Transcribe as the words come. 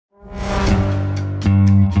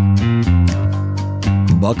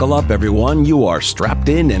Buckle up, everyone. You are strapped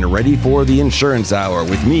in and ready for the Insurance Hour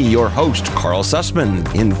with me, your host, Karl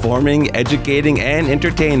Susman, informing, educating, and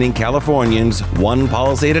entertaining Californians one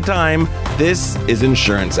policy at a time. This is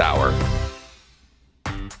Insurance Hour.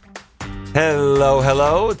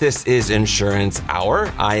 Hello. This is Insurance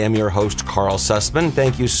Hour. I am your host, Karl Susman.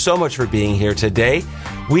 Thank you so much for being here today.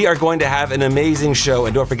 We are going to have an amazing show,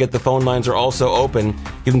 and don't forget the phone lines are also open.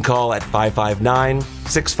 You can call at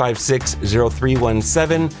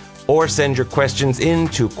 559-656-0317 or send your questions in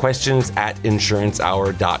to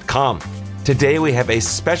questions@insurancehour.com. Today we have a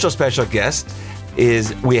special guest.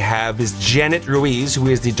 We have Janet Ruiz, who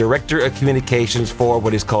is the Director of Communications for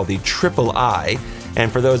what is called the Triple I. And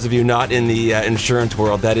for those of you not in the insurance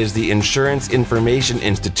world, that is the Insurance Information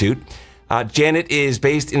Institute. Janet is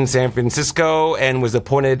based in San Francisco and was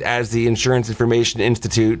appointed as the Insurance Information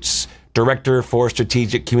Institute's Director for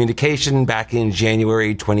Strategic Communication back in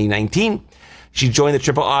January 2019. She joined the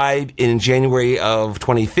Triple I in January of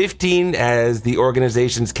 2015 as the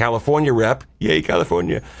organization's California rep. Yay,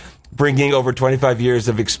 California. Bringing over 25 years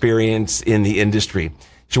of experience in the industry.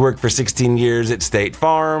 She worked for 16 years at State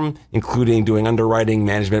Farm, including doing underwriting,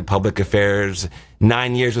 management, public affairs,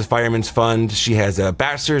 9 years with Fireman's Fund. She has a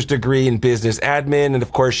bachelor's degree in business admin, and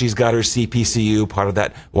of course, she's got her CPCU, part of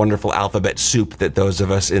that wonderful alphabet soup that those of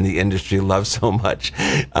us in the industry love so much.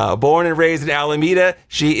 Born and raised in Alameda,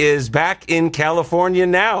 she is back in California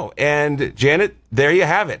now. And Janet, there you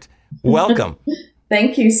have it. Welcome.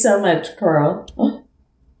 Thank you so much, Karl.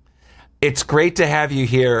 It's great to have you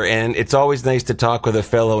here, and it's always nice to talk with a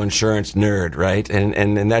fellow insurance nerd, right?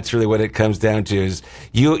 And that's really what it comes down to is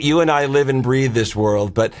you and I live and breathe this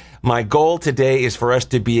world, but my goal today is for us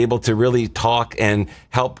to be able to really talk and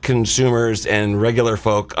help consumers and regular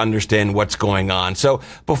folk understand what's going on. So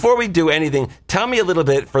before we do anything, tell me a little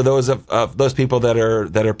bit for those of those people that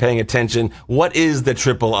are paying attention, what is the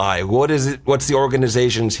Triple I? What is it? What's the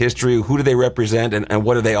organization's history? Who do they represent, and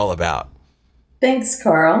what are they all about? Thanks,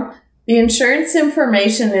 Karl. The Insurance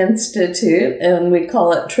Information Institute, and we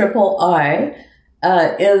call it Triple I,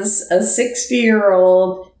 is a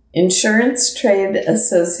 60-year-old insurance trade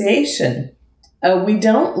association. We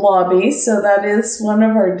don't lobby, so that is one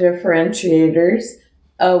of our differentiators.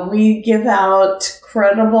 We give out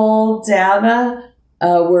credible data.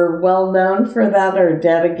 We're well known for that. Our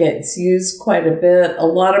data gets used quite a bit. A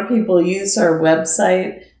lot of people use our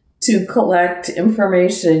website to collect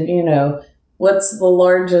information, what's the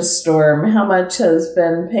largest storm? How much has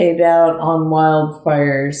been paid out on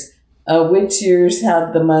wildfires? Which years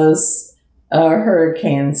had the most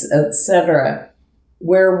hurricanes, etc.?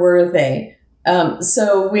 Where were they?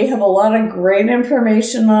 So we have a lot of great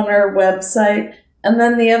information on our website. And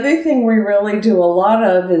then the other thing we really do a lot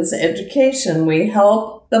of is education. We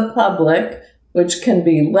help the public, which can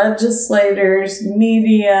be legislators,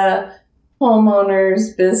 media,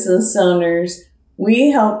 homeowners, business owners.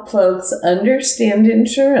 We help folks understand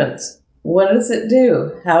insurance. What does it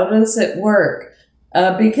do? How does it work?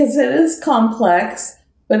 Because it is complex,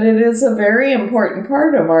 but it is a very important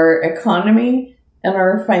part of our economy and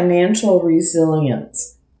our financial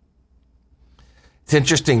resilience. It's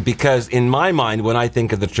interesting because in my mind, when I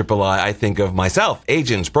think of the Triple I think of myself,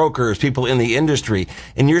 agents, brokers, people in the industry.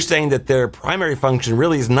 And you're saying that their primary function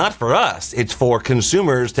really is not for us. It's for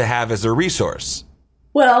consumers to have as a resource.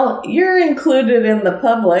 Well, you're included in the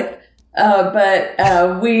public, but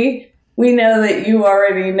we know that you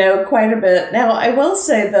already know quite a bit. Now, I will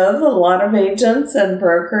say, though, that a lot of agents and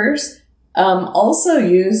brokers also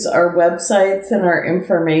use our websites and our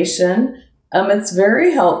information. It's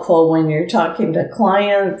very helpful when you're talking to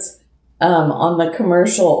clients on the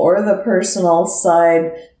commercial or the personal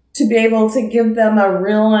side to be able to give them a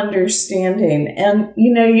real understanding. And,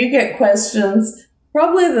 you get questions,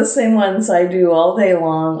 probably the same ones I do all day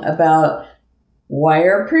long, about why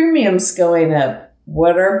are premiums going up?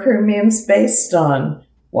 What are premiums based on?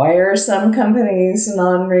 Why are some companies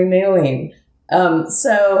non-renewing?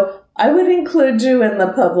 So I would include you in the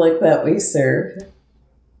public that we serve.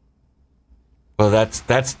 Well,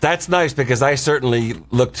 that's nice because I certainly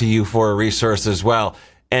look to you for a resource as well.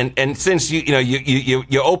 And since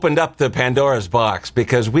you opened up the Pandora's box,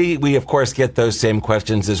 because we of course get those same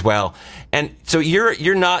questions as well. And so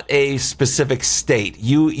you're not a specific state.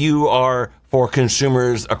 You are for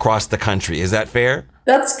consumers across the country. Is that fair?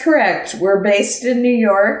 That's correct. We're based in New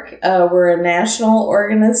York. We're a national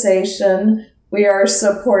organization. We are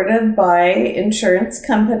supported by insurance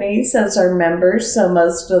companies as our members. So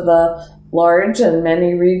most of the large and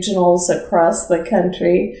many regionals across the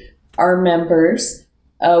country are members.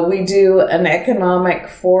 We do an economic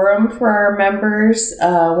forum for our members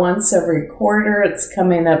once every quarter. It's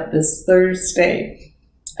coming up this Thursday.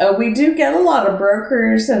 We do get a lot of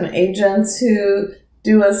brokers and agents who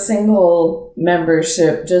do a single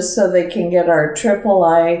membership just so they can get our Triple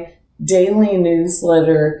I daily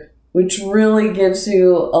newsletter, which really gives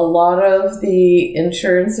you a lot of the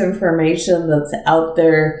insurance information that's out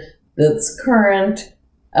there, that's current,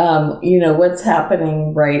 what's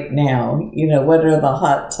happening right now, what are the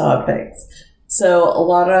hot topics. So a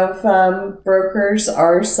lot of brokers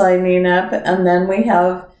are signing up, and then we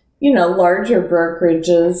have, larger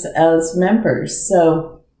brokerages as members.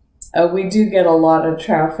 So we do get a lot of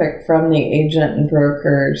traffic from the agent and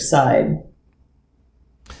broker side.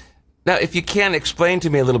 Now, if you can explain to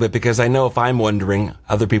me a little bit, because I know if I'm wondering,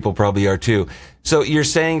 other people probably are too. So you're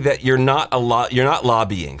saying that you're not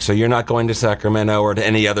lobbying. So you're not going to Sacramento or to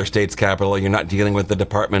any other state's capital. You're not dealing with the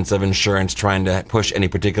departments of insurance trying to push any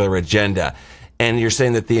particular agenda. And you're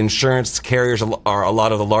saying that the insurance carriers are a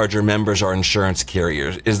lot of the larger members are insurance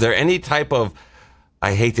carriers. Is there any type of,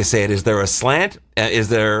 I hate to say it, is there a slant? Is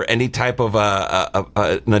there any type of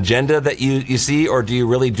an agenda that you see, or do you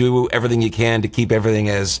really do everything you can to keep everything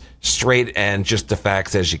as straight and just the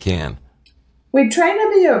facts as you can? We try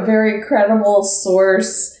to be a very credible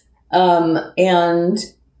source, and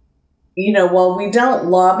while we don't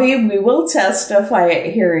lobby, we will testify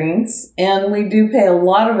at hearings, and we do pay a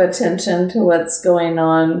lot of attention to what's going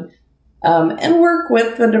on, and work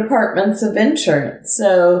with the departments of insurance.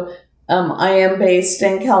 So I am based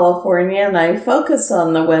in California, and I focus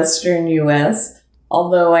on the Western U.S.,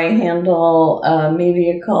 although I handle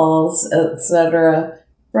media calls, etc.,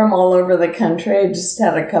 from all over the country. I just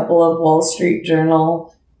had a couple of Wall Street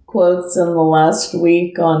Journal quotes in the last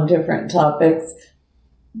week on different topics.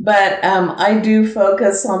 But I do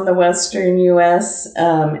focus on the Western U.S.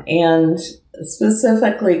 And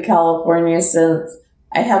specifically California, since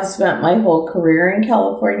I have spent my whole career in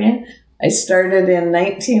California. I started in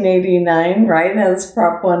 1989, right as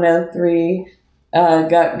Prop 103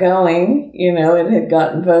 got going. It had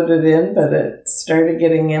gotten voted in, but it started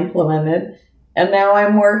getting implemented. And now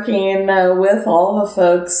I'm working with all the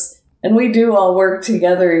folks, and we do all work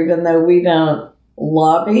together, even though we don't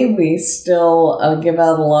lobby. We still give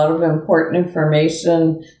out a lot of important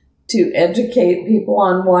information to educate people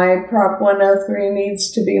on why Prop 103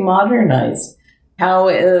 needs to be modernized, how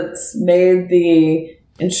it's made the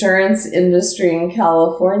insurance industry in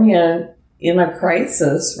California in a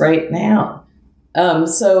crisis right now.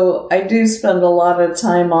 So I do spend a lot of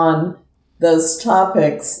time on those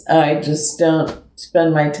topics. I just don't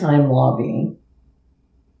spend my time lobbying.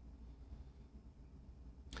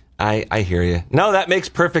 I hear you. No, that makes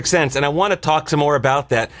perfect sense. And I want to talk some more about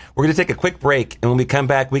that. We're going to take a quick break. And when we come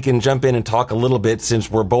back, we can jump in and talk a little bit,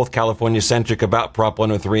 since we're both California-centric, about Prop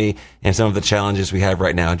 103 and some of the challenges we have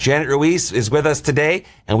right now. Janet Ruiz is with us today,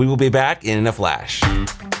 and we will be back in a flash.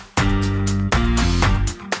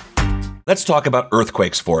 Let's talk about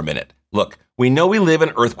earthquakes for a minute. Look, we know we live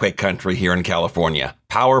in earthquake country here in California.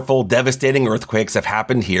 Powerful, devastating earthquakes have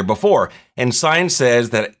happened here before, and science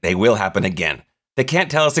says that they will happen again. They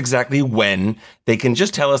can't tell us exactly when. They can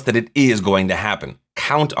just tell us that it is going to happen.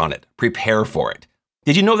 Count on it. Prepare for it.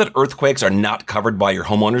 Did you know that earthquakes are not covered by your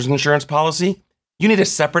homeowner's insurance policy? You need a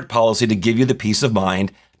separate policy to give you the peace of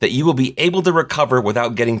mind that you will be able to recover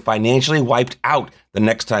without getting financially wiped out the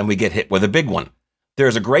next time we get hit with a big one. There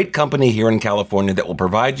is a great company here in California that will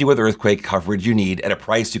provide you with earthquake coverage you need at a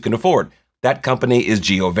price you can afford. That company is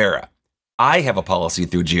GeoVera. I have a policy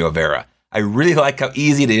through GeoVera. I really like how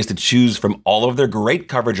easy it is to choose from all of their great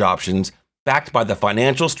coverage options, backed by the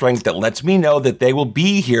financial strength that lets me know that they will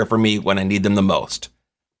be here for me when I need them the most.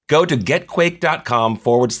 Go to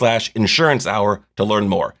getquake.com/insurance hour to learn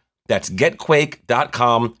more. That's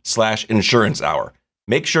getquake.com/insurance hour.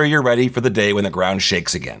 Make sure you're ready for the day when the ground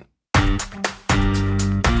shakes again.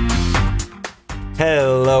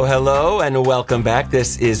 Hello, and welcome back.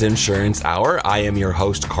 This is Insurance Hour. I am your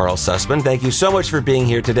host, Karl Susman. Thank you so much for being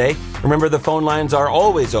here today. Remember, the phone lines are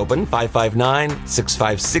always open,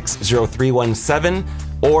 559-656-0317,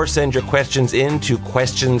 or send your questions in to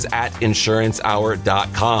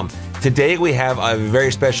questions@insurancehour.com. Today we have a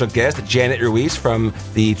very special guest, Janet Ruiz from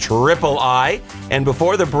the Triple I. And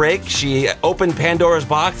before the break, she opened Pandora's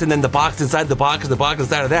box, and then the box inside the box, and the box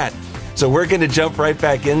inside of that. So we're going to jump right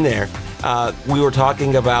back in there. We were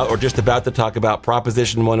talking about, or just about to talk about,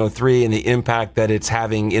 Proposition 103 and the impact that it's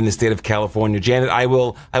having in the state of California. Janet, I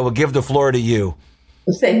will give the floor to you.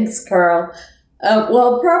 Thanks, Karl.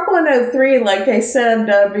 Well, Prop 103, like I said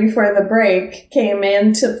before the break, came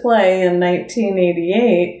into play in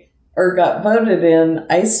 1988, or got voted in.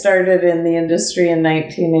 I started in the industry in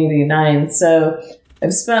 1989, so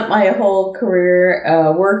I've spent my whole career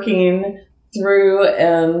working through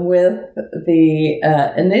and with the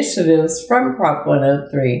initiatives from Prop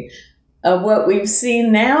 103. What we've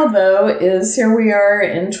seen now, though, is here we are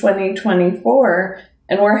in 2024,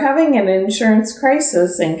 and we're having an insurance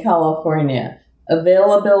crisis in California.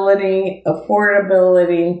 Availability,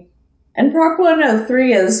 affordability, and Prop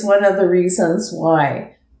 103 is one of the reasons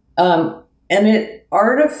why. And it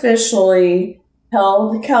artificially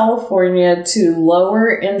held California to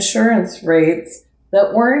lower insurance rates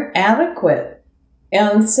that weren't adequate.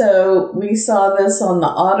 And so we saw this on the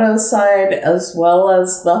auto side as well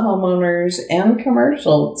as the homeowners and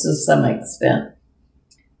commercial to some extent.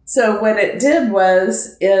 So what it did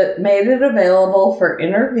was it made it available for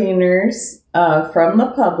interveners from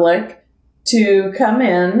the public to come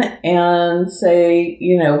in and say,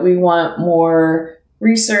 you know, we want more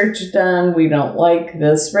research done. We don't like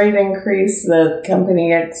this rate increase that company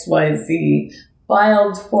XYZ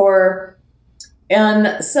filed for.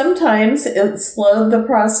 And sometimes it slowed the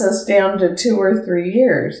process down to 2 or 3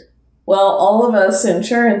 years. Well, all of us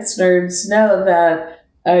insurance nerds know that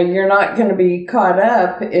you're not going to be caught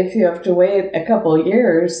up if you have to wait a couple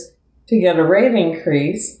years to get a rate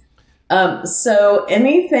increase. So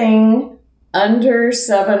anything under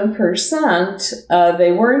 7%,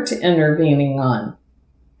 they weren't intervening on.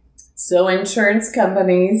 So insurance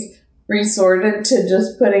companies resorted to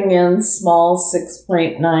just putting in small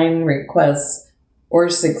 6.9 requests or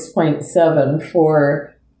 6.7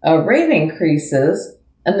 for rate increases.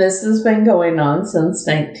 And this has been going on since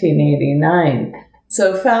 1989.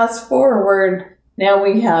 So fast forward, now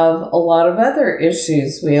we have a lot of other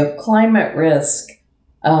issues. We have climate risk.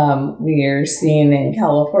 We are seeing in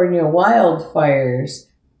California wildfires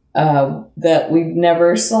that we've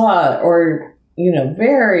never saw, or, you know,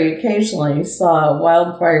 very occasionally saw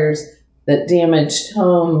wildfires that damaged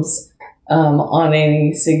homes on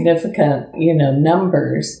any significant, you know,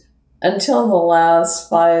 numbers until the last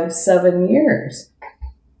 5-7 years.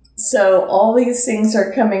 So all these things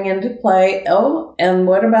are coming into play. Oh, and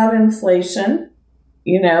what about inflation?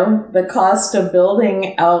 You know, the cost of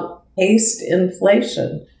building outpaced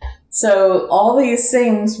inflation. So all these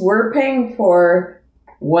things we're paying for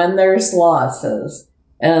when there's losses.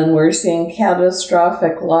 And we're seeing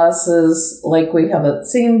catastrophic losses like we haven't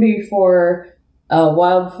seen before.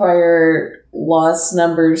 Wildfire loss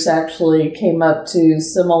numbers actually came up to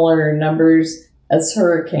similar numbers as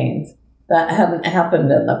hurricanes. That hadn't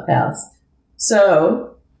happened in the past.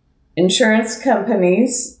 So insurance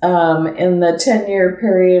companies in the 10-year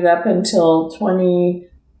period up until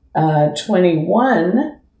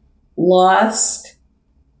 2021 lost,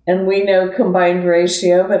 and we know combined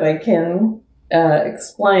ratio, but I can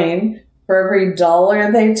explain, for every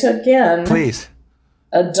dollar they took in, please,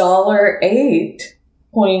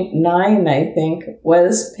 $8.9, I think,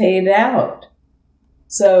 was paid out.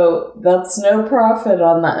 So that's no profit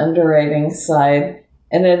on the underwriting side,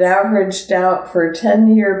 and it averaged out for a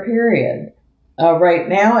 10-year period. Right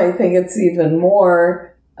now, I think it's even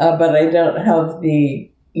more, but I don't have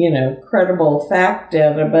the, you know, credible fact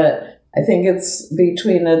data, but I think it's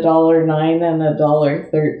between $1.09 and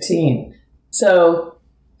 $1.13. So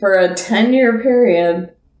for a 10-year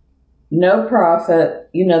period, no profit,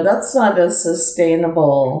 you know, that's not a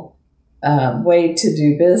sustainable way to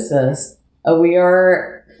do business. We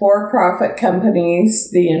are for-profit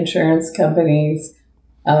companies, the insurance companies.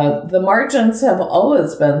 The margins have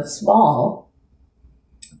always been small,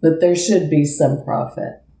 but there should be some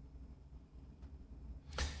profit.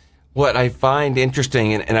 What I find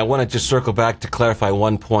interesting, and I want to just circle back to clarify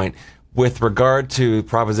one point, with regard to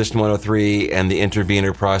Proposition 103 and the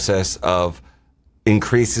intervener process of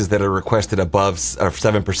increases that are requested above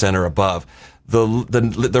 7% or above,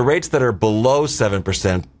 the rates that are below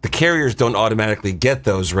 7%, the carriers don't automatically get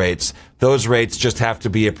those rates. Those rates just have to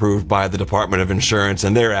be approved by the Department of Insurance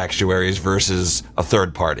and their actuaries versus a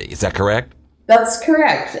third party. Is that correct? That's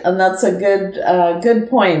correct, and that's a good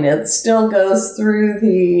point. It still goes through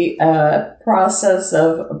the process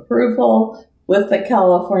of approval with the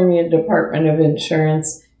California Department of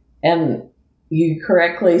Insurance, and you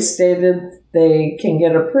correctly stated they can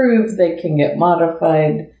get approved, they can get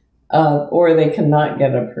modified, or they cannot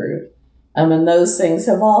get approved. And those things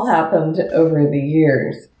have all happened over the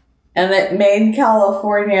years. And it made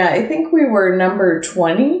California, I think we were number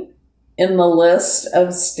 20 in the list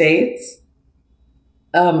of states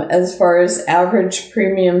as far as average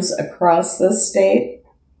premiums across the state.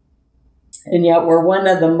 And yet we're one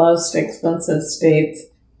of the most expensive states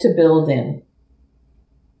to build in.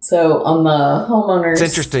 So on the homeowners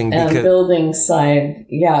and building side,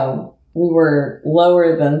 yeah, we were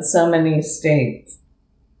lower than so many states.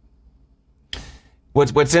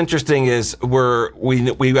 What's interesting is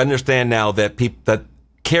we understand now that that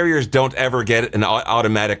carriers don't ever get an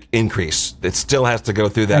automatic increase. It still has to go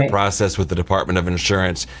through that process with the Department of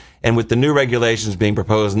Insurance. And with the new regulations being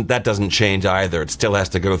proposed, that doesn't change either. It still has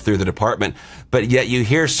to go through the department. But yet you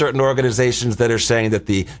hear certain organizations that are saying that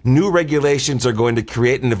the new regulations are going to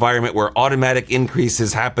create an environment where automatic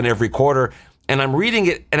increases happen every quarter. And I'm reading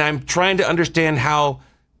it and I'm trying to understand how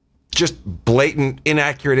just blatant,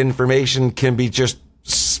 inaccurate information can be just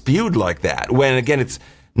spewed like that. When, again, it's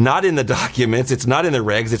not in the documents, it's not in the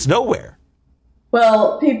regs, it's nowhere.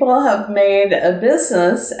 Well, people have made a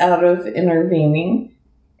business out of intervening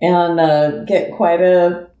and get quite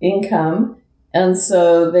a income. And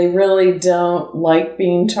so they really don't like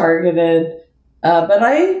being targeted. But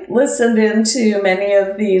I listened into many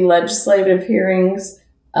of the legislative hearings,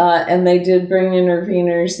 and they did bring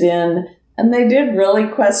interveners in, and they did really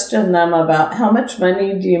question them about how much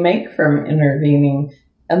money do you make from intervening.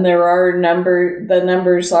 And there are the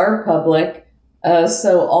numbers are public.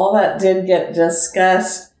 So all that did get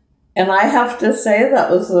discussed. And I have to say that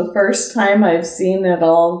was the first time I've seen it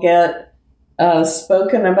all get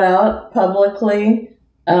spoken about publicly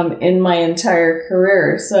in my entire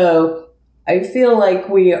career. So I feel like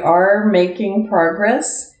we are making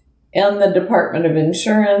progress, and the Department of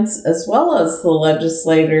Insurance, as well as the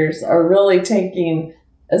legislators, are really taking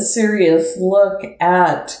a serious look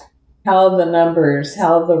at how the numbers,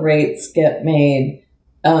 how the rates get made.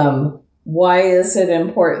 Why is it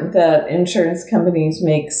important that insurance companies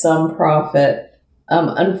make some profit?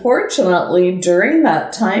 Unfortunately, during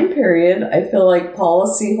that time period, I feel like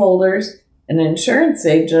policyholders and insurance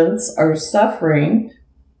agents are suffering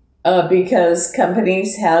because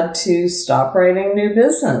companies had to stop writing new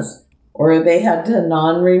business, or they had to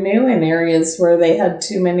non-renew in areas where they had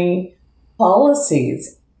too many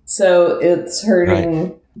policies. So it's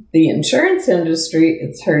hurting the insurance industry,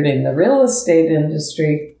 it's hurting the real estate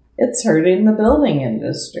industry, it's hurting the building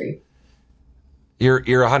industry. You're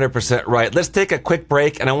 100% right. Let's take a quick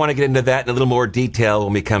break, and I want to get into that in a little more detail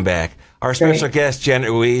when we come back. Our special guest, Janet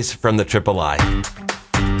Ruiz from the Triple I.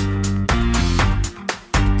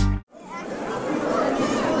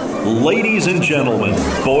 Ladies and gentlemen,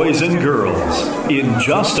 boys and girls, in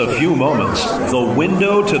just a few moments, the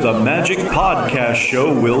Window to the Magic podcast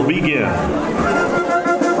show will begin.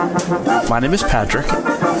 My name is Patrick.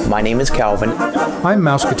 My name is Calvin. I'm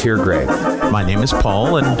Mouseketeer Gray. My name is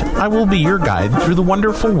Paul, and I will be your guide through the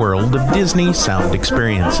wonderful world of Disney sound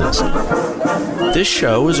experiences. This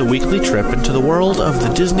show is a weekly trip into the world of the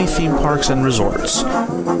Disney theme parks and resorts.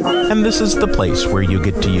 And this is the place where you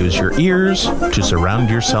get to use your ears to surround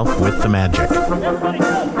yourself with the magic.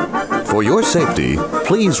 For your safety,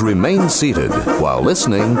 please remain seated while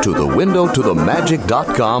listening to the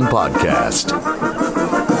windowtothemagic.com podcast.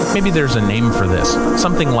 Maybe there's a name for this,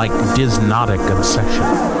 something like Disnotic obsession.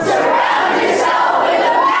 Surround yourself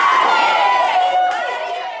with the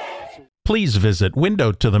magic! Please visit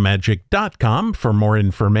windowtothemagic.com for more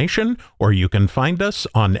information, or you can find us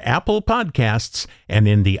on Apple Podcasts and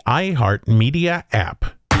in the iHeartMedia app.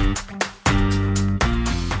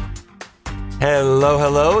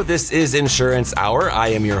 Hello. This is Insurance Hour. I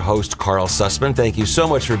am your host, Karl Susman. Thank you so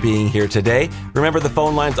much for being here today. Remember, the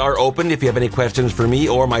phone lines are open if you have any questions for me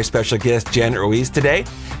or my special guest, Janet Ruiz, today.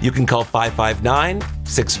 You can call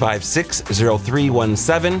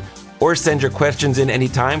 559-656-0317 or send your questions in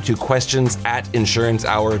anytime to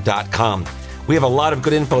questions@insurancehour.com. We have a lot of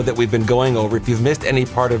good info that we've been going over. If you've missed any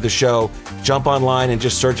part of the show, jump online and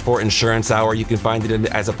just search for Insurance Hour. You can find it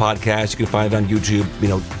as a podcast. You can find it on YouTube,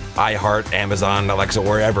 iHeart, Amazon, Alexa,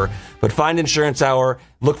 wherever. But find Insurance Hour.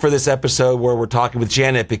 Look for this episode where we're talking with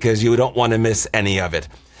Janet, because you don't want to miss any of it.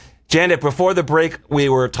 Janet, before the break, we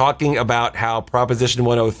were talking about how Proposition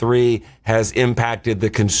 103 has impacted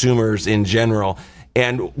the consumers in general.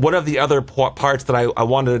 And one of the other parts that I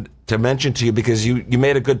wanted to mention to you, because you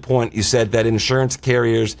made a good point. You said that insurance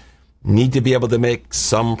carriers need to be able to make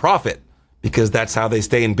some profit, because that's how they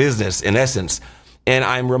stay in business, in essence. And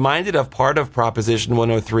I'm reminded of part of Proposition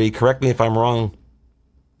 103, correct me if I'm wrong,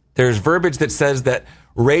 there's verbiage that says that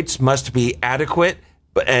rates must be adequate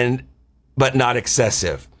but not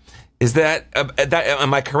excessive. Is that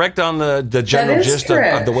am I correct on the general gist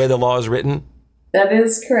of the way the law is written? That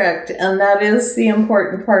is correct, and that is the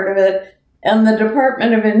important part of it. And the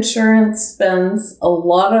Department of Insurance spends a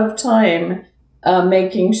lot of time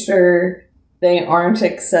making sure they aren't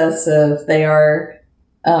excessive. They are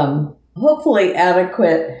hopefully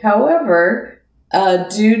adequate. However,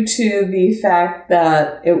 due to the fact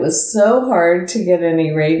that it was so hard to get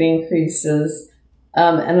any rate increases,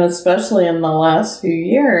 and especially in the last few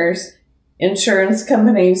years, insurance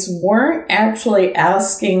companies weren't actually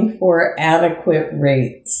asking for adequate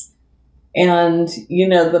rates. And,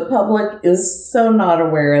 the public is so not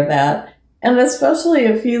aware of that. And especially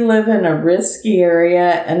if you live in a risky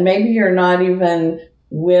area and maybe you're not even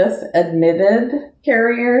with admitted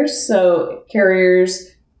carriers, so carriers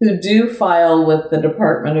who do file with the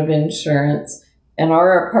Department of Insurance and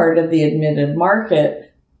are a part of the admitted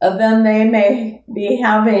market, then they may be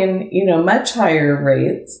having, much higher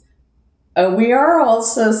rates. We are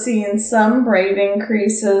also seeing some rate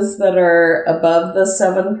increases that are above the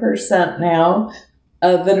 7% now.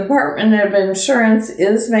 The Department of Insurance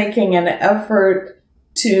is making an effort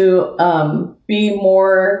to be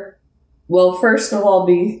more, first of all,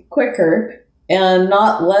 be quicker and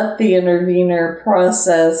not let the intervener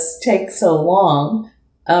process take so long.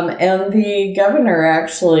 And the governor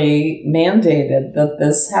actually mandated that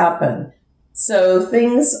this happen. So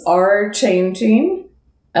things are changing,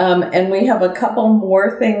 and we have a couple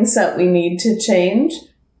more things that we need to change.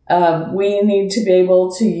 We need to be able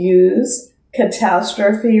to use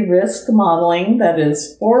catastrophe risk modeling that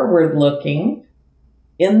is forward-looking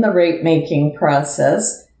in the rate-making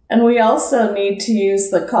process. And we also need to use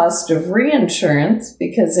the cost of reinsurance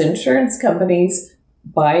because insurance companies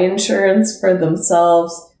buy insurance for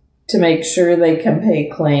themselves to make sure they can pay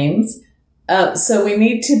claims. So we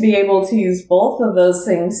need to be able to use both of those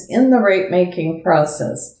things in the rate-making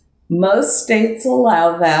process. Most states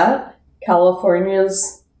allow that.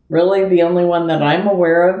 California's really the only one that I'm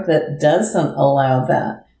aware of that doesn't allow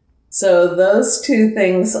that. So those two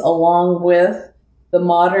things, along with the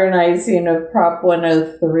modernizing of Prop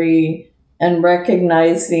 103 and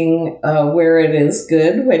recognizing where it is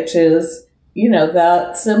good, which is,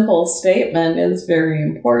 that simple statement is very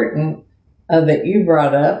important that you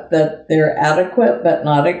brought up, that they're adequate but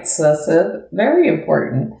not excessive. Very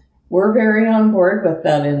important. We're very on board with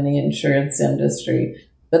that in the insurance industry.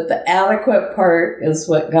 But the adequate part is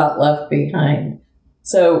what got left behind.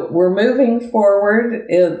 So we're moving forward.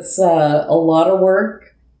 It's a lot of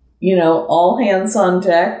work. All hands on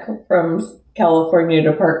deck from California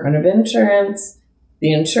Department of Insurance,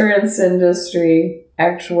 the insurance industry,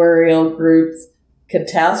 actuarial groups,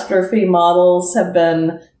 catastrophe models have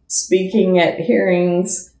been speaking at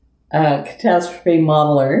hearings, catastrophe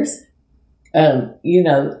modelers.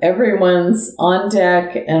 Everyone's on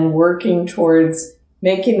deck and working towards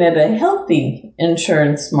making it a healthy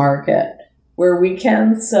insurance market where we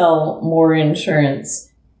can sell more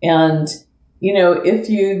insurance. And if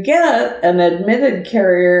you get an admitted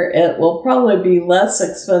carrier, it will probably be less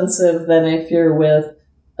expensive than if you're with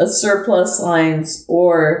a surplus lines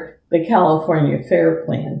or the California Fair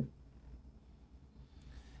Plan.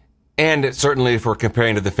 And certainly if we're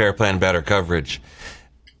comparing to the Fair Plan, better coverage.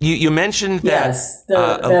 You mentioned that, yes,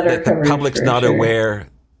 that the public's not aware.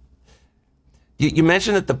 You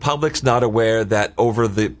mentioned that the public's not aware that over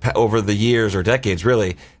the years or decades,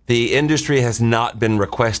 really, the industry has not been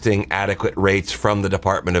requesting adequate rates from the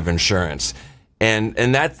Department of Insurance, and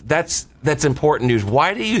that's important news.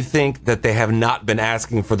 Why do you think that they have not been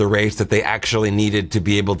asking for the rates that they actually needed to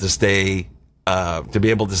be able to stay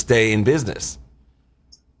in business?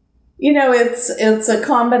 It's a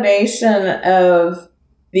combination of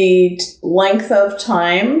the length of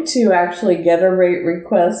time to actually get a rate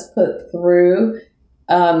request put through.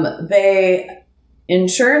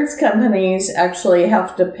 Insurance companies actually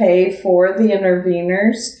have to pay for the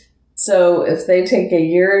interveners. So if they take a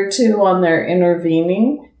year or two on their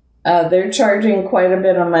intervening, they're charging quite a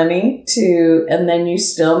bit of money and then you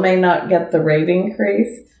still may not get the rate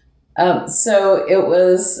increase. So it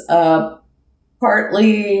was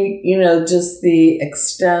partly, just the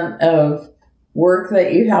extent of work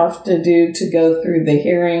that you have to do to go through the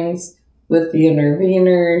hearings with the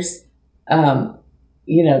interveners,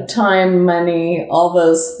 time, money, all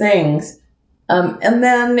those things. And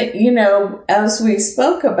then, as we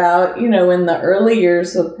spoke about, in the early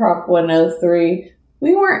years of Prop 103,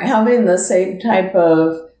 we weren't having the same type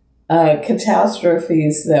of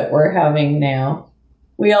catastrophes that we're having now.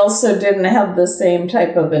 We also didn't have the same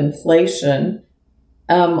type of inflation.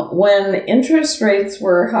 When interest rates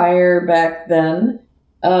were higher back then,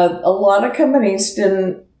 a lot of companies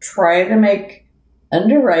didn't try to make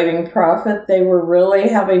underwriting profit. They were really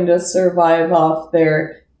having to survive off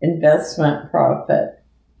their investment profit.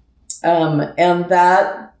 And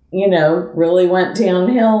that, really went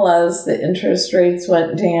downhill as the interest rates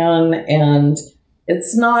went down. And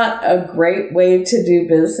it's not a great way to do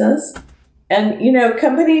business. And,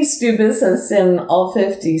 companies do business in all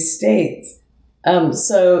 50 states.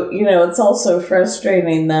 So, it's also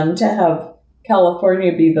frustrating them to have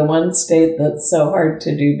California be the one state that's so hard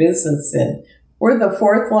to do business in. we're the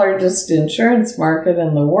fourth largest insurance market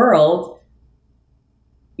in the world.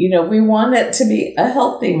 You know, we want it to be a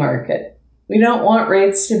healthy market. We don't want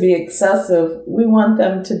rates to be excessive. We want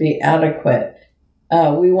them to be adequate.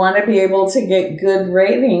 We want to be able to get good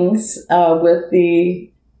ratings with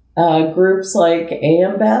the groups like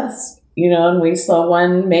AM Best. You know, and we saw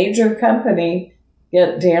one major company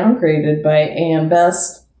get downgraded by AM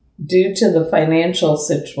Best due to the financial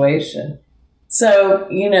situation. So,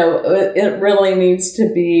 you know, it really needs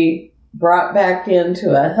to be brought back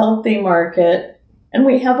into a healthy market, and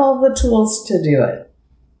we have all the tools to do it.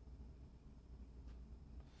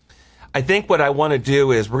 I think what I want to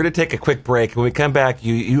do is we're going to take a quick break. When we come back,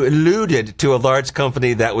 you alluded to a large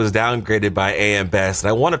company that was downgraded by AM Best. And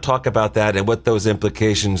I want to talk about that and what those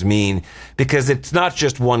implications mean, because it's not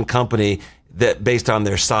just one company that based on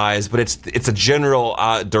their size, but it's a general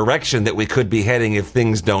direction that we could be heading if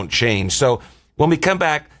things don't change. So when we come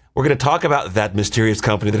back, we're going to talk about that mysterious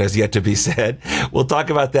company that has yet to be said. We'll talk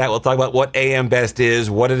about that. We'll talk about what AM Best is,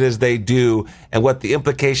 what it is they do, and what the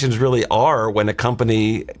implications really are when a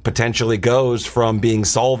company potentially goes from being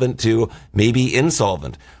solvent to maybe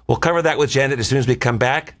insolvent. We'll cover that with Janet as soon as we come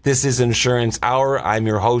back. This is Insurance Hour. I'm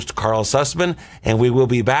your host, Karl Susman, and we will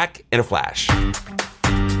be back in a flash.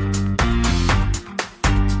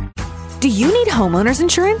 Do you need homeowners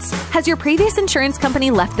insurance? Has your previous insurance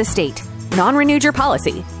company left the state, non-renewed your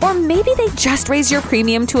policy, or maybe they just raised your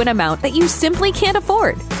premium to an amount that you simply can't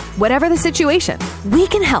afford? Whatever the situation, we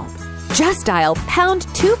can help. Just dial pound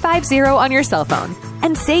 250 on your cell phone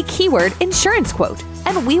and say keyword insurance quote,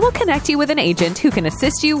 and we will connect you with an agent who can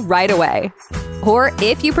assist you right away. Or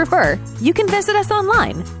if you prefer, you can visit us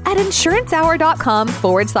online at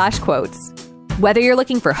insurancehour.com/quotes. Whether you're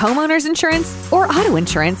looking for homeowners insurance or auto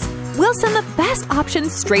insurance, we'll send the best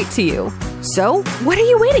options straight to you. So, what are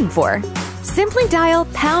you waiting for? Simply dial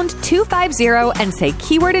pound 250 and say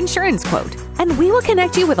keyword insurance quote, and we will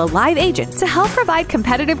connect you with a live agent to help provide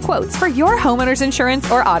competitive quotes for your homeowners insurance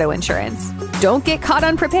or auto insurance. Don't get caught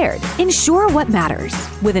unprepared. Insure what matters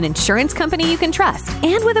with an insurance company you can trust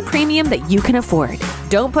and with a premium that you can afford.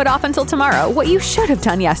 Don't put off until tomorrow what you should have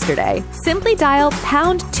done yesterday. Simply dial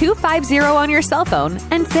pound 250 on your cell phone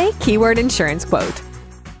and say keyword insurance quote.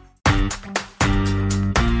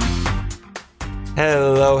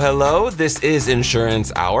 Hello, hello. This is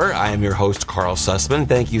Insurance Hour. I am your host, Karl Susman.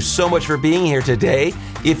 Thank you so much for being here today.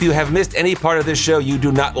 If you have missed any part of this show, you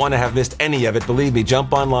do not want to have missed any of it. Believe me,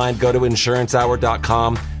 jump online, go to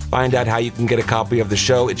insurancehour.com, find out how you can get a copy of the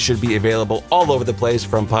show. It should be available all over the place,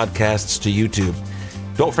 from podcasts to YouTube.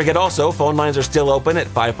 Don't forget also, phone lines are still open at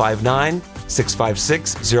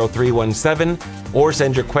 559-656-0317, or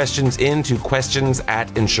send your questions in to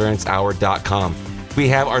questions@insurancehour.com. We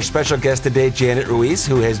have our special guest today, Janet Ruiz,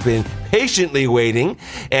 who has been patiently waiting,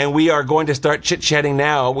 and we are going to start chit-chatting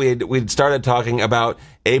now. We'd started talking about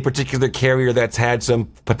a particular carrier that's had some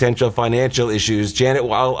potential financial issues. Janet,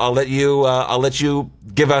 I'll let you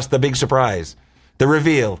give us the big surprise, the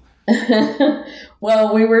reveal.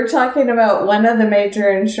 Well, we were talking about one of the major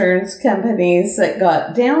insurance companies that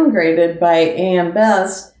got downgraded by AM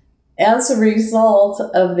Best as a result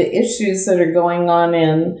of the issues that are going on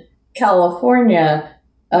in California,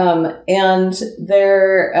 and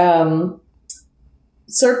their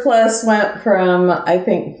surplus went from, I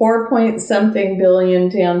think, 4-point-something billion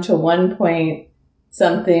down to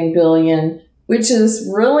 1-point-something billion, which is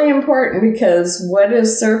really important because what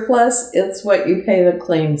is surplus? It's what you pay the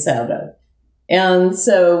claims out of. And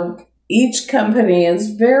so each company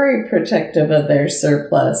is very protective of their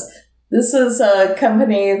surplus. This is a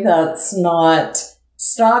company that's not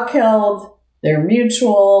stock held. They're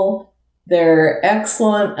mutual, they're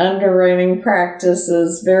excellent underwriting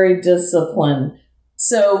practices, very disciplined.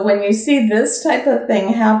 So when you see this type of thing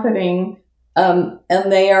happening, and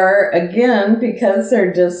they are, again, because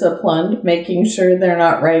they're disciplined, making sure they're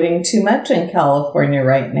not writing too much in California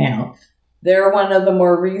right now. They're one of the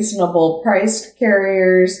more reasonable priced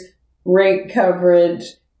carriers, great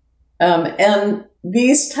coverage, and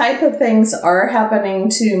these type of things are happening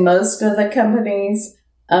to most of the companies.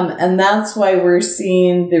 And that's why we're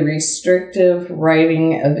seeing the restrictive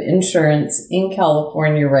writing of insurance in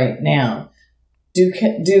California right now. Do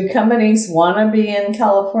companies want to be in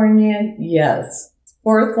California? Yes.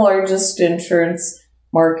 Fourth largest insurance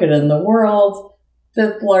market in the world,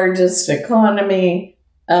 fifth largest economy.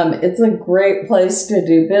 It's a great place to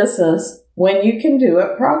do business when you can do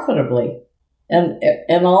it profitably. And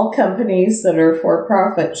all companies that are for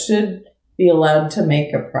profit should be allowed to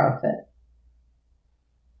make a profit.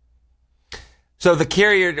 So the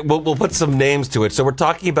carrier, we'll put some names to it. So we're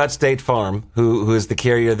talking about State Farm, who is the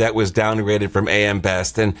carrier that was downgraded from AM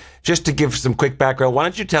Best. And just to give some quick background, why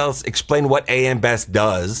don't you explain what AM Best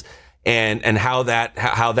does and how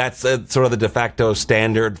that's sort of the de facto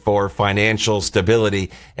standard for financial stability.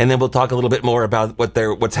 And then we'll talk a little bit more about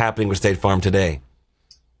what's happening with State Farm today.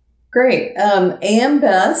 Great. AM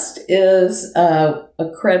Best is a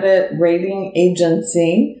credit rating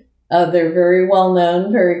agency. They're very well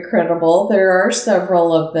known, very credible. There are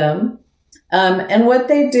several of them. And what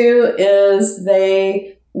they do is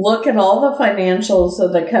they look at all the financials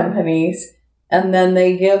of the companies, and then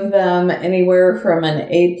they give them anywhere from an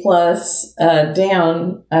A+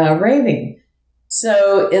 down rating.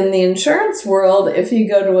 So in the insurance world, if you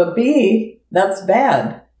go to a B, that's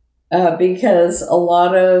bad because a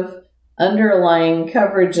lot of underlying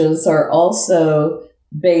coverages are also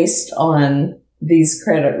based on these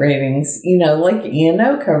credit ratings, like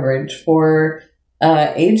E&O coverage for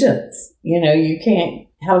agents. You can't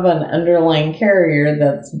have an underlying carrier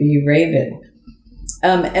that's B rated.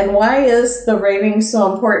 And why is the rating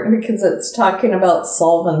so important? Because it's talking about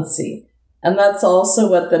solvency. And that's also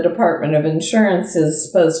what the Department of Insurance is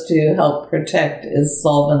supposed to help protect is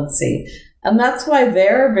solvency. And that's why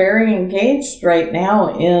they're very engaged right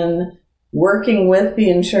now in working with the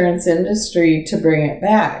insurance industry to bring it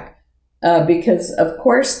back. Because, of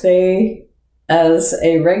course, they, as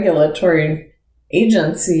a regulatory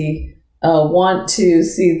agency, want to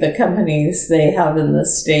see the companies they have in the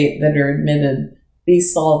state that are admitted be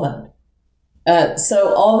solvent.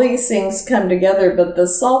 So all these things come together, but the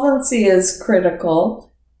solvency is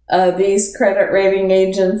critical. These credit rating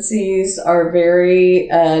agencies are very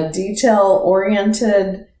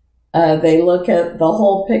detail-oriented. They look at the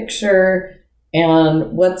whole picture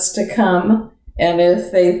and what's to come. And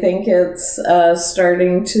if they think it's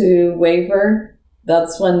starting to waver,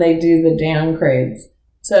 that's when they do the downgrades.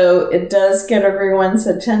 So it does get everyone's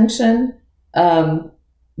attention.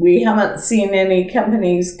 We haven't seen any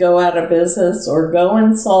companies go out of business or go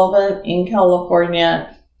insolvent in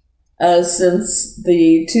California since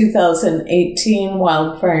the 2018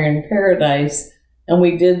 wildfire in Paradise. And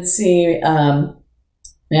we did see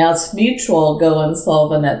Mass Mutual go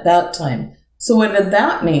insolvent at that time. So what did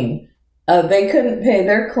that mean? They couldn't pay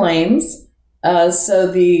their claims, so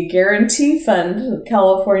the Guarantee Fund, the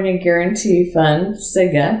California Guarantee Fund,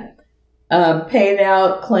 CIGA, paid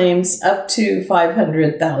out claims up to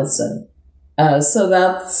 $500,000. So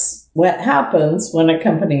that's what happens when a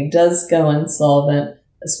company does go insolvent,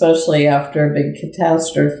 especially after a big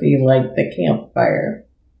catastrophe like the Camp Fire.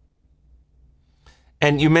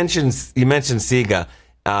 And you mentioned CIGA.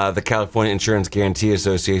 The California Insurance Guarantee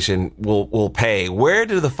Association will pay. Where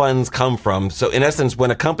do the funds come from? So in essence,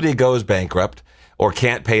 when a company goes bankrupt or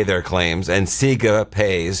can't pay their claims and CIGA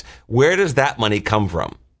pays, where does that money come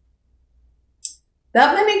from?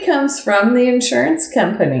 That money comes from the insurance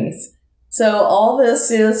companies. So all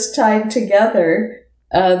this is tied together.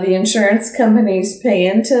 The insurance companies pay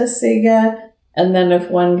into CIGA, and then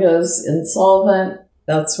if one goes insolvent,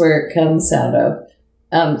 that's where it comes out of.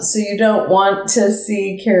 So you don't want to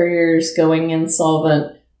see carriers going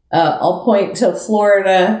insolvent. I'll point to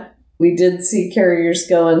Florida. We did see carriers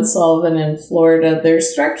go insolvent in Florida. They're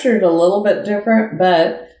structured a little bit different,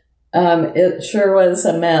 but it sure was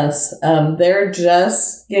a mess. They're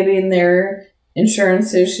just getting their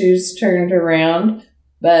insurance issues turned around,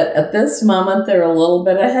 but at this moment, they're a little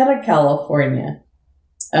bit ahead of California.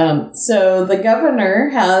 So the governor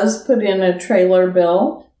has put in a trailer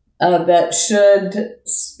bill that should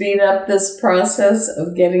speed up this process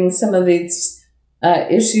of getting some of these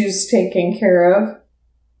issues taken care of.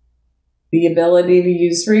 The ability to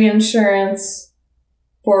use reinsurance,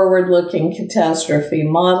 forward-looking catastrophe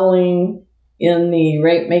modeling in the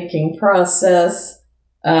rate-making process,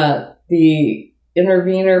 the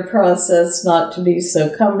intervener process not to be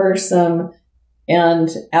so cumbersome,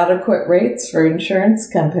 and adequate rates for insurance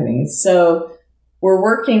companies. So we're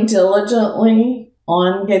working diligently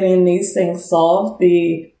on getting these things solved.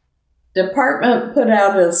 The department put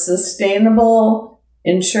out a sustainable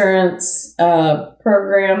insurance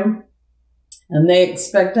program, and they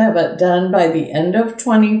expect to have it done by the end of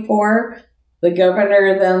 24. The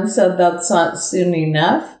governor then said that's not soon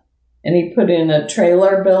enough, and he put in a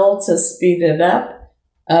trailer bill to speed it up.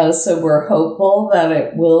 So we're hopeful that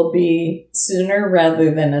it will be sooner rather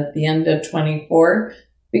than at the end of 24.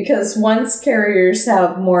 Because once carriers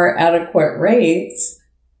have more adequate rates,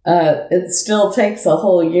 it still takes a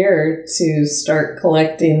whole year to start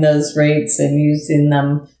collecting those rates and using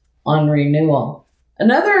them on renewal.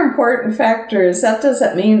 Another important factor is that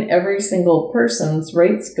doesn't mean every single person's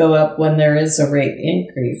rates go up when there is a rate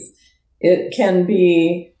increase. It can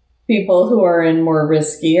be people who are in more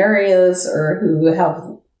risky areas or who have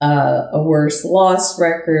a worse loss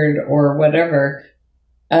record or whatever,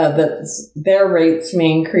 that their rates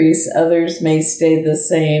may increase, others may stay the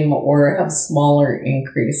same or have smaller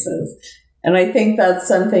increases. And I think that's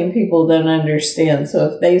something people don't understand. So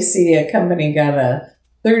if they see a company got a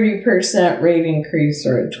 30% rate increase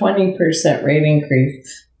or a 20% rate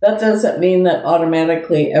increase, that doesn't mean that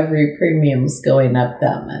automatically every premium's going up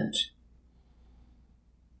that much.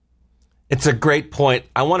 It's a great point.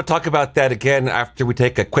 I want to talk about that again after we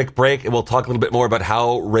take a quick break, and we'll talk a little bit more about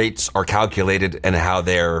how rates are calculated and how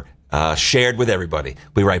they're shared with everybody.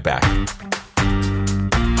 We'll be right back.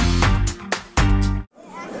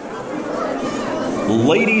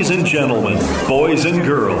 Ladies and gentlemen, boys and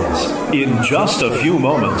girls, in just a few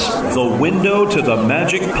moments, the Window to the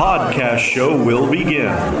Magic podcast show will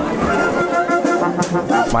begin.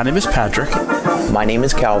 My name is Patrick. My name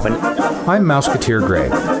is Calvin. I'm Mouseketeer Gray.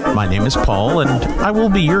 My name is Paul, and I will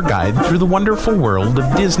be your guide through the wonderful world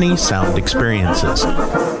of Disney sound experiences.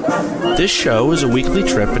 This show is a weekly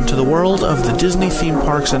trip into the world of the Disney theme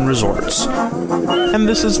parks and resorts. And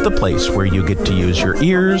this is the place where you get to use your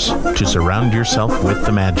ears to surround yourself with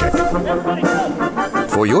the magic.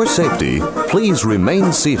 For your safety, please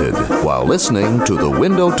remain seated while listening to the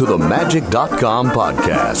windowtothemagic.com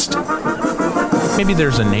podcast. Maybe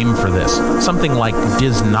there's a name for this, something like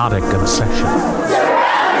Disnotic obsession.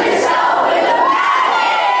 Surround yourself with the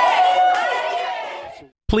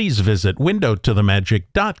magic! Please visit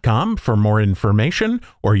windowtothemagic.com for more information,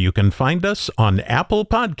 or you can find us on Apple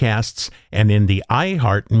Podcasts and in the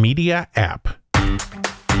iHeart Media app.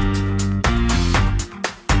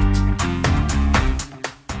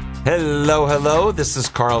 Hello, hello. This is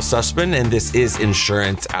Karl Susman, and this is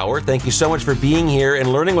Insurance Hour. Thank you so much for being here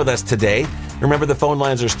and learning with us today. Remember, the phone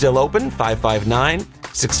lines are still open,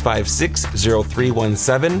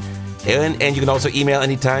 559-656-0317. And you can also email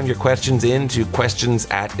anytime your questions in to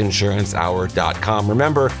questions@insurancehour.com.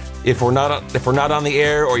 Remember, if we're not on the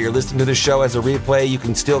air or you're listening to the show as a replay, you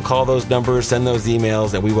can still call those numbers, send those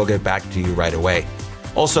emails, and we will get back to you right away.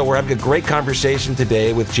 Also, we're having a great conversation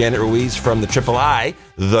today with Janet Ruiz from the Triple I.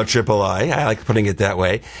 I like putting it that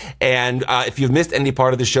way. And if you've missed any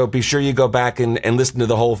part of the show, be sure you go back and listen to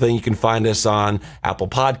the whole thing. You can find us on Apple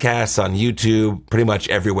Podcasts, on YouTube, pretty much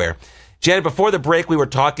everywhere. Janet, before the break, we were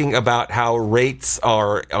talking about how rates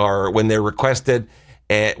are when they're requested,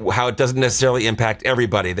 how it doesn't necessarily impact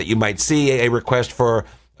everybody, that you might see a request for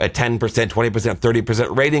a 10%, 20%,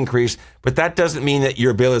 30% rate increase, but that doesn't mean that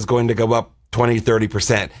your bill is going to go up 20,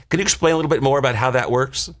 30%. Can you explain a little bit more about how that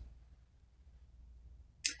works?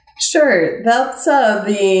 Sure. That's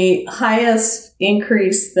the highest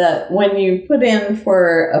increase that when you put in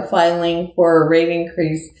for a filing for a rate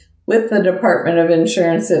increase with the Department of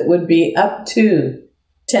Insurance, it would be up to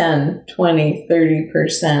 10, 20,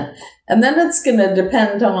 30%. And then it's going to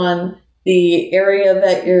depend on the area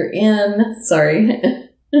that you're in.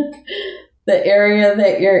 The area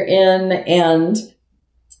that you're in and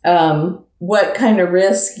what kind of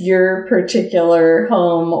risk your particular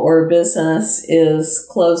home or business is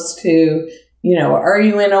close to. You know, are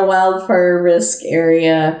you in a wildfire risk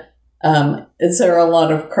area? Is there a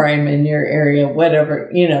lot of crime in your area? Whatever,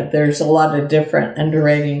 there's a lot of different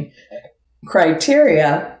underwriting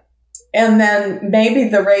criteria. And then maybe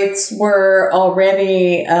the rates were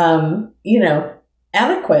already,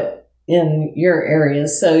 adequate in your area,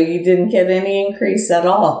 so you didn't get any increase at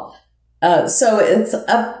all. So it's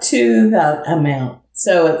up to that amount.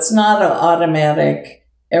 So it's not an automatic,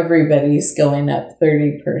 everybody's going up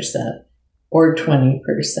 30% or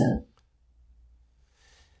 20%.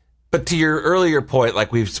 But to your earlier point,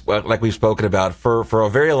 like we've spoken about, for a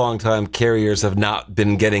very long time, carriers have not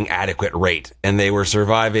been getting adequate rate, and they were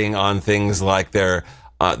surviving on things like their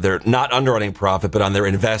not underwriting profit, but on their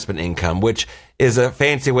investment income, which is a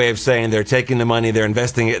fancy way of saying they're taking the money, they're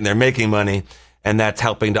investing it, and they're making money. And that's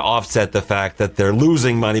helping to offset the fact that they're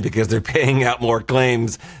losing money because they're paying out more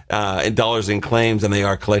claims, in dollars in claims than they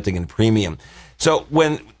are collecting in premium. So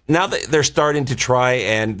now that they're starting to try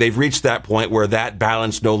and they've reached that point where that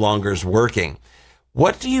balance no longer is working,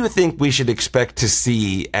 what do you think we should expect to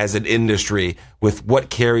see as an industry with what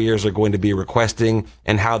carriers are going to be requesting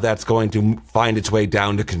and how that's going to find its way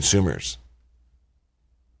down to consumers?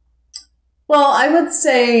 Well, I would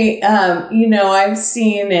say, I've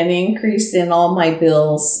seen an increase in all my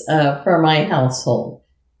bills for my household.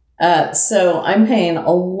 So I'm paying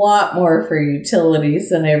a lot more for utilities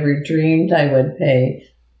than I ever dreamed I would pay.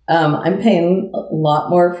 I'm paying a lot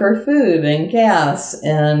more for food and gas.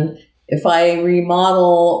 And if I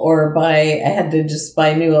remodel or I had to just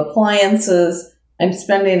buy new appliances, I'm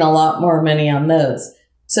spending a lot more money on those.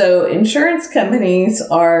 So insurance companies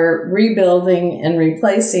are rebuilding and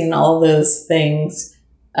replacing all those things.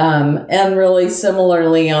 And really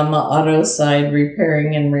similarly on the auto side,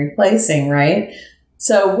 repairing and replacing, right?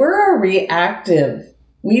 So we're a reactive.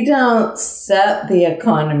 We don't set the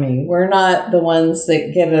economy. We're not the ones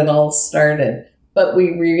that get it all started, but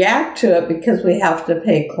we react to it because we have to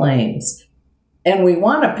pay claims. And we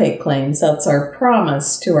want to pay claims. That's our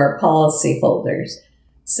promise to our policyholders.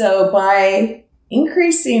 So by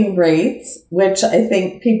increasing rates, which I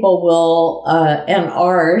think people will and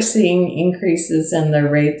are seeing increases in their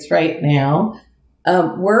rates right now,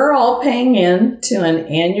 we're all paying in to an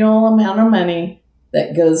annual amount of money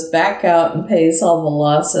that goes back out and pays all the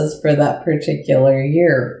losses for that particular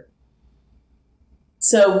year.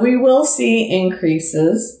 So we will see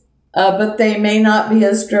increases, but they may not be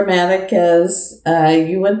as dramatic as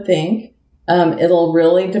you would think. It'll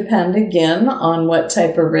really depend again on what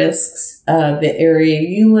type of risks the area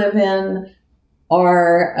you live in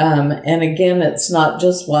are. And again, it's not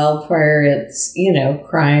just wildfire, it's,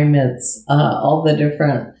 crime, it's all the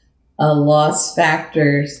different loss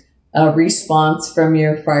factors. Response from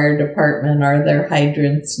your fire department, are there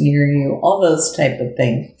hydrants near you, all those type of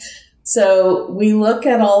things. So we look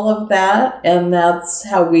at all of that, and that's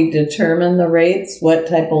how we determine the rates, what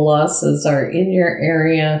type of losses are in your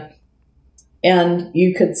area. And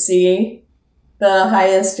you could see the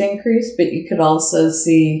highest increase, but you could also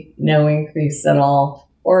see no increase at all,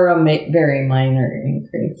 or a very minor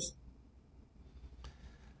increase.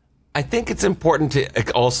 I think it's important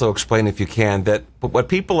to also explain, if you can, that what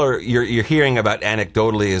people you're hearing about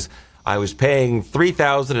anecdotally is, I was paying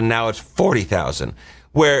 $3,000 and now it's $40,000.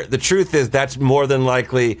 Where the truth is, that's more than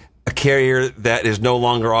likely a carrier that is no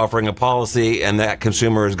longer offering a policy, and that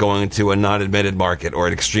consumer is going to a non-admitted market or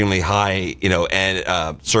an extremely high,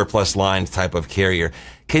 and surplus lines type of carrier.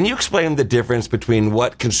 Can you explain the difference between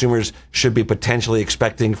what consumers should be potentially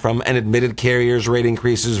expecting from an admitted carrier's rate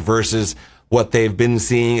increases versus what they've been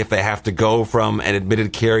seeing if they have to go from an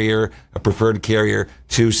admitted carrier, a preferred carrier,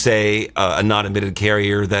 to, say, a non-admitted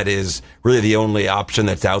carrier that is really the only option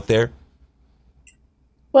that's out there?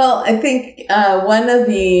 Well, I think one of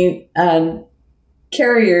the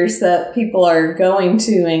carriers that people are going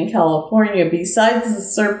to in California, besides the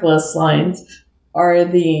surplus lines, are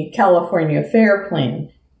the California Fair Plan.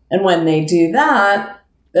 And when they do that,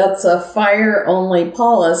 that's a fire-only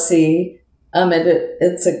policy.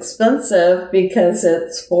 It's expensive because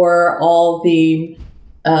it's for all the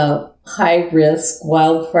high-risk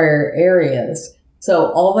wildfire areas. So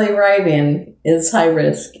all they write in is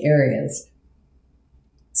high-risk areas.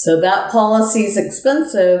 So that policy is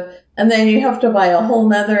expensive, and then you have to buy a whole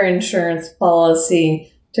nother insurance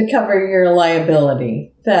policy to cover your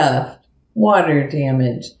liability, theft, water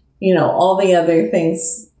damage, all the other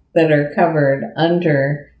things that are covered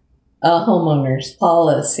under a homeowner's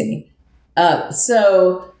policy.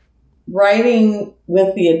 So writing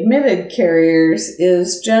with the admitted carriers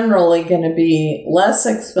is generally going to be less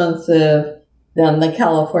expensive than the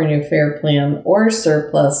California Fair Plan or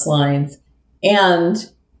surplus lines, and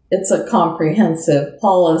it's a comprehensive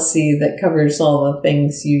policy that covers all the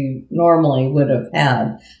things you normally would have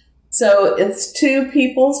had. So it's to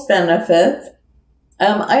people's benefit.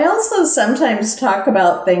 I also sometimes talk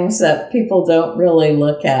about things that people don't really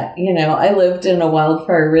look at. I lived in a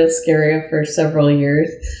wildfire risk area for several years.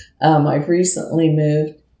 I've recently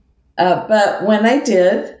moved. But when I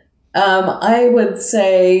did, I would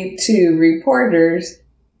say to reporters,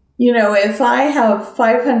 if I have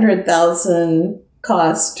 $500,000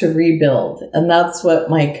 cost to rebuild, and that's what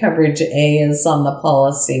my coverage A is on the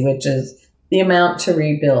policy, which is the amount to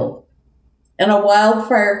rebuild, and a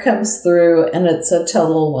wildfire comes through and it's a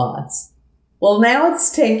total loss. Well, now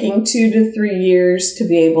it's taking 2 to 3 years to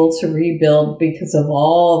be able to rebuild because of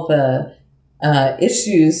all the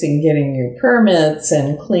issues in getting your permits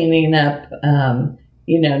and cleaning up.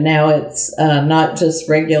 Now it's not just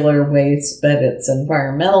regular waste, but it's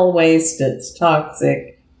environmental waste, it's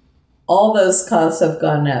toxic. All those costs have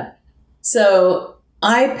gone up. So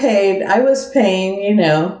I was paying,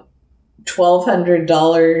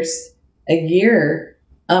 $1,200 a year.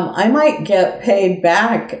 I might get paid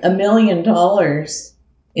back $1 million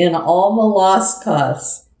in all the lost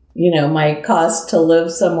costs. My cost to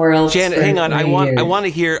live somewhere else. Janet, hang on. I want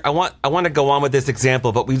to go on with this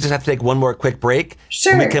example, but we just have to take one more quick break.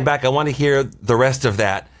 Sure. When we come back, I want to hear the rest of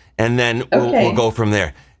that, and then we'll go from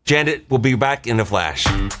there. Janet, we'll be back in a flash.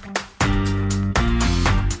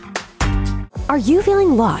 Are you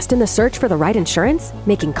feeling lost in the search for the right insurance?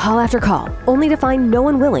 Making call after call, only to find no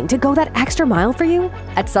one willing to go that extra mile for you?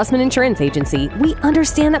 At Susman Insurance Agency, we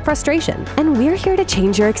understand that frustration, and we're here to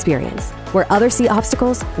change your experience. Where others see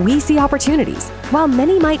obstacles, we see opportunities. While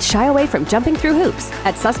many might shy away from jumping through hoops,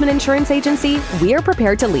 at Susman Insurance Agency, we're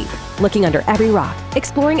prepared to leap, looking under every rock,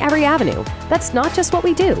 exploring every avenue. That's not just what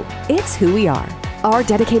we do, it's who we are. Our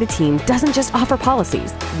dedicated team doesn't just offer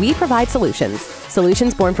policies, we provide solutions.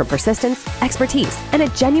 Solutions born from persistence, expertise, and a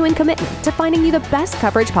genuine commitment to finding you the best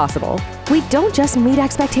coverage possible. We don't just meet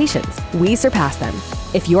expectations, we surpass them.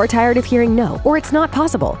 If you're tired of hearing no or it's not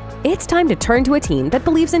possible, it's time to turn to a team that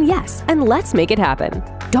believes in yes, and let's make it happen.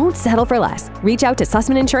 Don't settle for less. Reach out to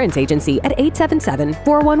Susman Insurance Agency at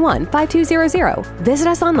 877-411-5200. Visit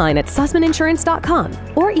us online at susmaninsurance.com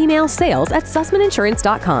or email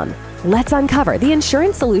sales@susmaninsurance.com. Let's uncover the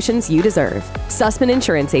insurance solutions you deserve. Susman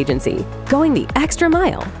Insurance Agency, going the extra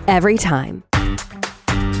mile every time.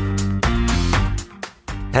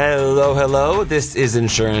 Hello. This is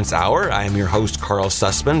Insurance Hour. I am your host, Karl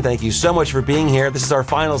Susman. Thank you so much for being here. This is our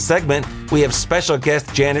final segment. We have special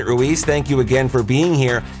guest Janet Ruiz. Thank you again for being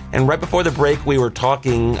here. And right before the break, we were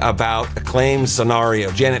talking about a claim scenario.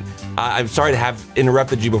 Janet, I'm sorry to have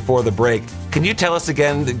interrupted you before the break. Can you tell us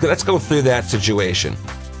again? Let's go through that situation.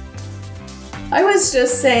 I was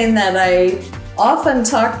just saying that I often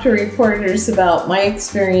talk to reporters about my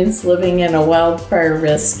experience living in a wildfire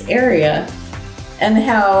risk area and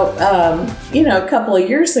how, a couple of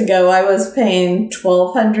years ago, I was paying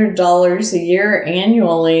 $1,200 a year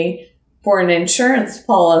annually for an insurance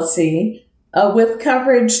policy with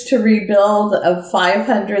coverage to rebuild of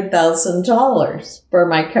 $500,000 for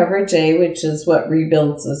my coverage A, which is what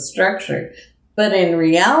rebuilds the structure. But in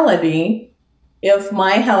reality, if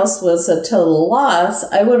my house was a total loss,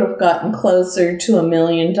 I would have gotten closer to $1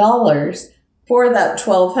 million for that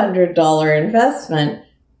 $1,200 investment.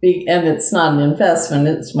 And it's not an investment,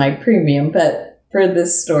 it's my premium, but for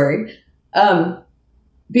this story,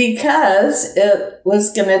 because it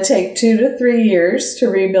was going to take 2 to 3 years to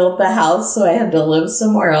rebuild the house, so I had to live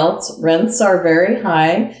somewhere else. Rents are very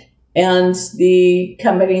high, and the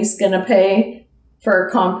company's going to pay for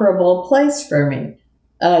a comparable place for me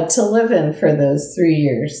to live in for those 3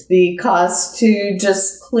 years. The cost to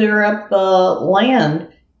just clear up the land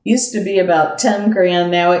used to be about 10 grand.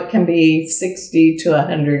 Now it can be 60 to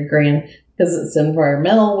 100 grand because it's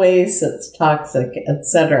environmental waste, it's toxic,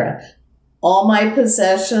 etc. All my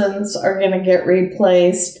possessions are going to get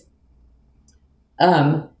replaced.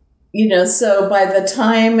 So by the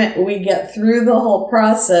time we get through the whole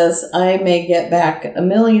process, I may get back $1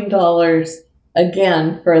 million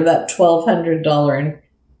again for that $1,200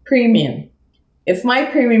 premium. If my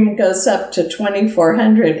premium goes up to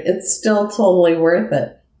 $2,400, it's still totally worth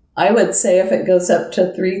it. I would say if it goes up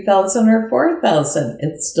to $3,000 or $4,000,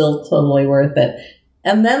 it's still totally worth it.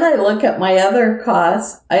 And then I look at my other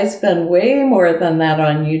costs. I spend way more than that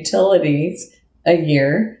on utilities a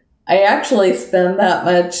year. I actually spend that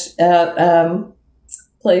much at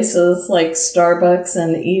places like Starbucks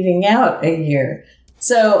and eating out a year.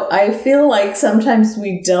 So I feel like sometimes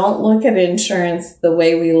we don't look at insurance the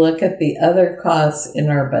way we look at the other costs in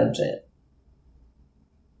our budget.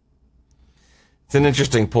 It's an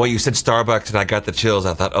interesting point. You said Starbucks, and I got the chills.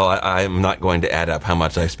 I thought, I'm not going to add up how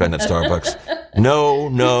much I spend at Starbucks. No,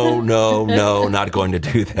 not going to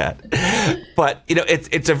do that. But,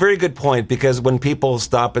 it's a very good point, because when people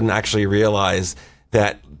stop and actually realize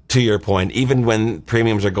that, to your point, even when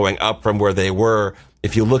premiums are going up from where they were,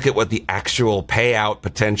 if you look at what the actual payout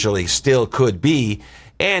potentially still could be,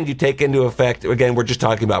 and you take into effect, again, we're just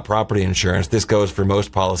talking about property insurance. This goes for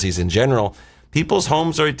most policies in general. People's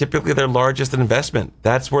homes are typically their largest investment.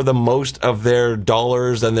 That's where the most of their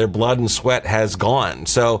dollars and their blood and sweat has gone.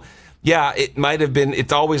 So, yeah, it might have been,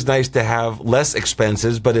 it's always nice to have less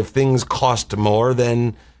expenses, but if things cost more,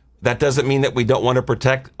 then that doesn't mean that we don't want to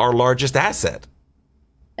protect our largest asset.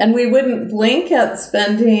 And we wouldn't blink at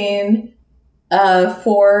spending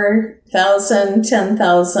 $4,000,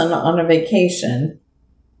 $10,000 on a vacation,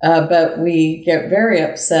 but we get very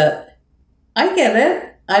upset. I get it.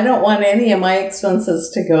 I don't want any of my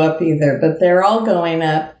expenses to go up either, but they're all going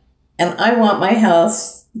up, and I want my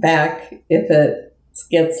house back if it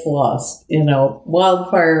gets lost,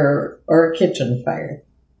 wildfire or a kitchen fire.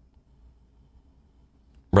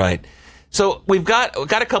 Right. So we've got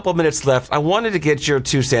a couple of minutes left. I wanted to get your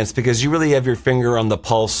 2 cents, because you really have your finger on the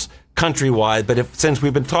pulse countrywide. But since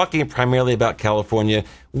we've been talking primarily about California,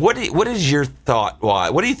 what is your thought? Why?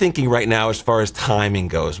 What are you thinking right now as far as timing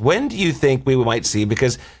goes? When do you think we might see?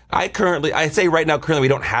 Because currently we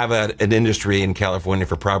don't have an industry in California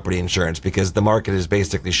for property insurance because the market is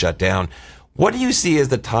basically shut down. What do you see as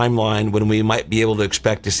the timeline when we might be able to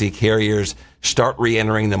expect to see carriers start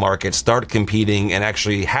re-entering the market, start competing, and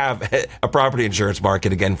actually have a property insurance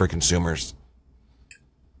market again for consumers?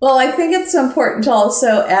 Well, I think it's important to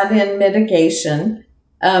also add in mitigation.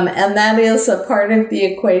 And that is a part of the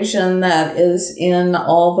equation that is in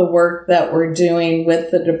all the work that we're doing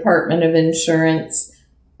with the Department of Insurance,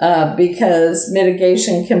 because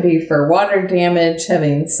mitigation can be for water damage,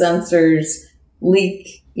 having sensors,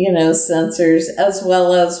 leak, sensors, as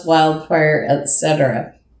well as wildfire,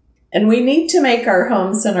 etc. And we need to make our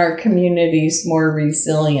homes and our communities more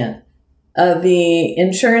resilient. The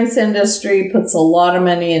insurance industry puts a lot of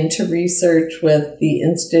money into research with the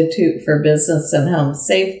Institute for Business and Home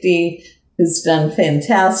Safety, who's done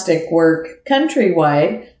fantastic work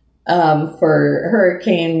countrywide for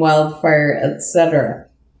hurricane, wildfire, etc.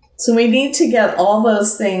 So we need to get all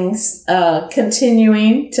those things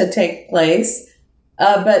continuing to take place.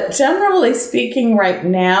 But generally speaking, right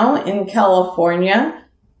now in California,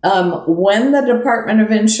 when the Department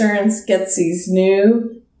of Insurance gets these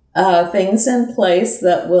new things in place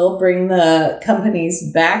that will bring the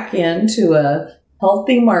companies back into a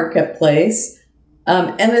healthy marketplace,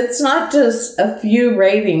 and it's not just a few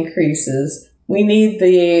rate increases. We need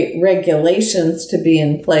the regulations to be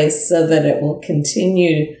in place so that it will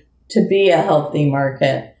continue to be a healthy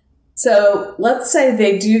market. So let's say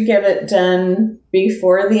they do get it done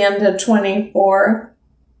before the end of 24.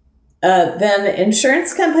 Then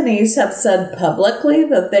insurance companies have said publicly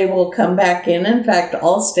that they will come back in. In fact,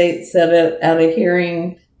 Allstate said it at a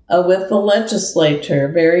hearing with the legislature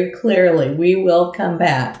very clearly. We will come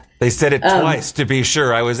back. They said it twice, to be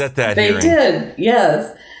sure. I was at that hearing. They did,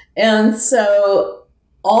 yes. And so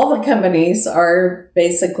all the companies are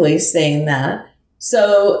basically saying that.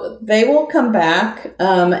 So they will come back,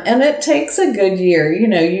 and it takes a good year.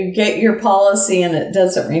 You get your policy and it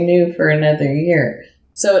doesn't renew for another year.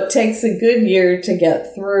 So it takes a good year to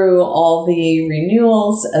get through all the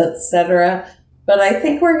renewals, etc. But I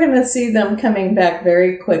think we're going to see them coming back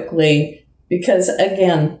very quickly because,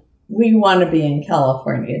 again, we want to be in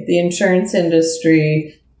California. The insurance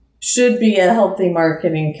industry should be a healthy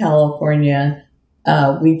market in California.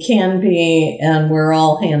 We can be, and we're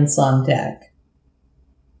all hands on deck.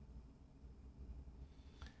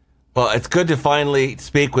 Well, it's good to finally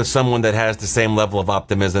speak with someone that has the same level of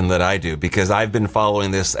optimism that I do, because I've been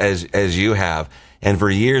following this as you have, and for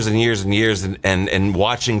years and years and years, and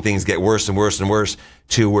watching things get worse and worse and worse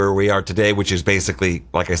to where we are today, which is basically,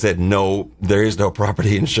 like I said, there is no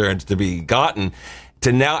property insurance to be gotten,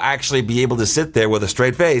 to now actually be able to sit there with a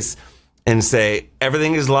straight face and say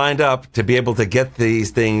everything is lined up to be able to get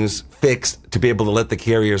these things fixed, to be able to let the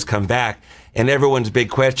carriers come back. And everyone's big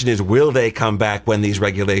question is, will they come back when these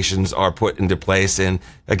regulations are put into place? And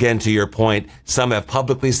again, to your point, some have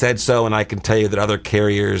publicly said so, and I can tell you that other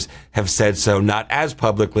carriers have said so, not as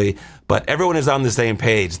publicly, but everyone is on the same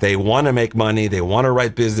page. They want to make money. They want to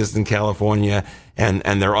write business in California, and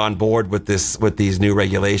they're on board with these new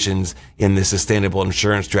regulations in the sustainable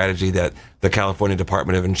insurance strategy that the California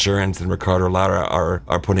Department of Insurance and Ricardo Lara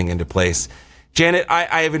are putting into place. Janet,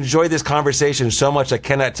 I have enjoyed this conversation so much, I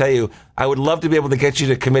cannot tell you. I would love to be able to get you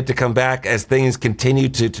to commit to come back as things continue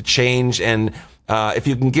to change. And if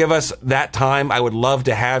you can give us that time, I would love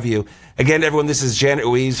to have you. Again, everyone, this is Janet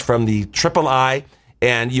Ruiz from the III.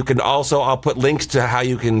 And you can also, I'll put links to how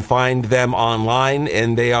you can find them online.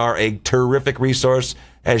 And they are a terrific resource,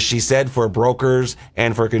 as she said, for brokers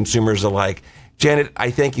and for consumers alike. Janet,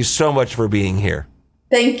 I thank you so much for being here.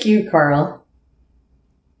 Thank you, Karl.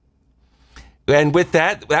 And with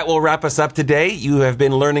that will wrap us up today. You have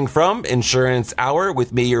been learning from Insurance Hour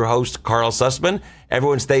with me, your host, Karl Susman.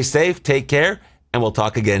 Everyone stay safe, take care, and we'll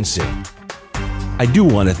talk again soon. I do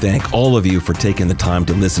want to thank all of you for taking the time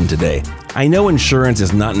to listen today. I know insurance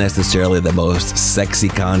is not necessarily the most sexy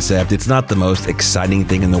concept. It's not the most exciting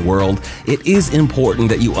thing in the world. It is important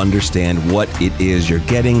that you understand what it is you're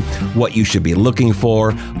getting, what you should be looking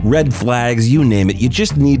for, red flags, you name it. You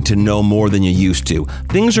just need to know more than you used to.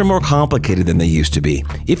 Things are more complicated than they used to be.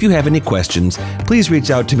 If you have any questions, please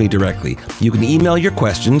reach out to me directly. You can email your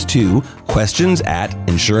questions to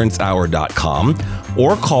questions@insurancehour.com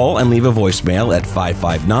or call and leave a voicemail at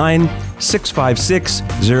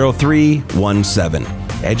 559-656-0317.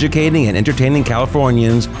 Educating and entertaining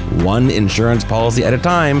Californians, one insurance policy at a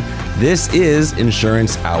time. This is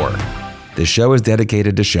Insurance Hour. This show is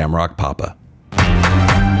dedicated to Shamrock Papa.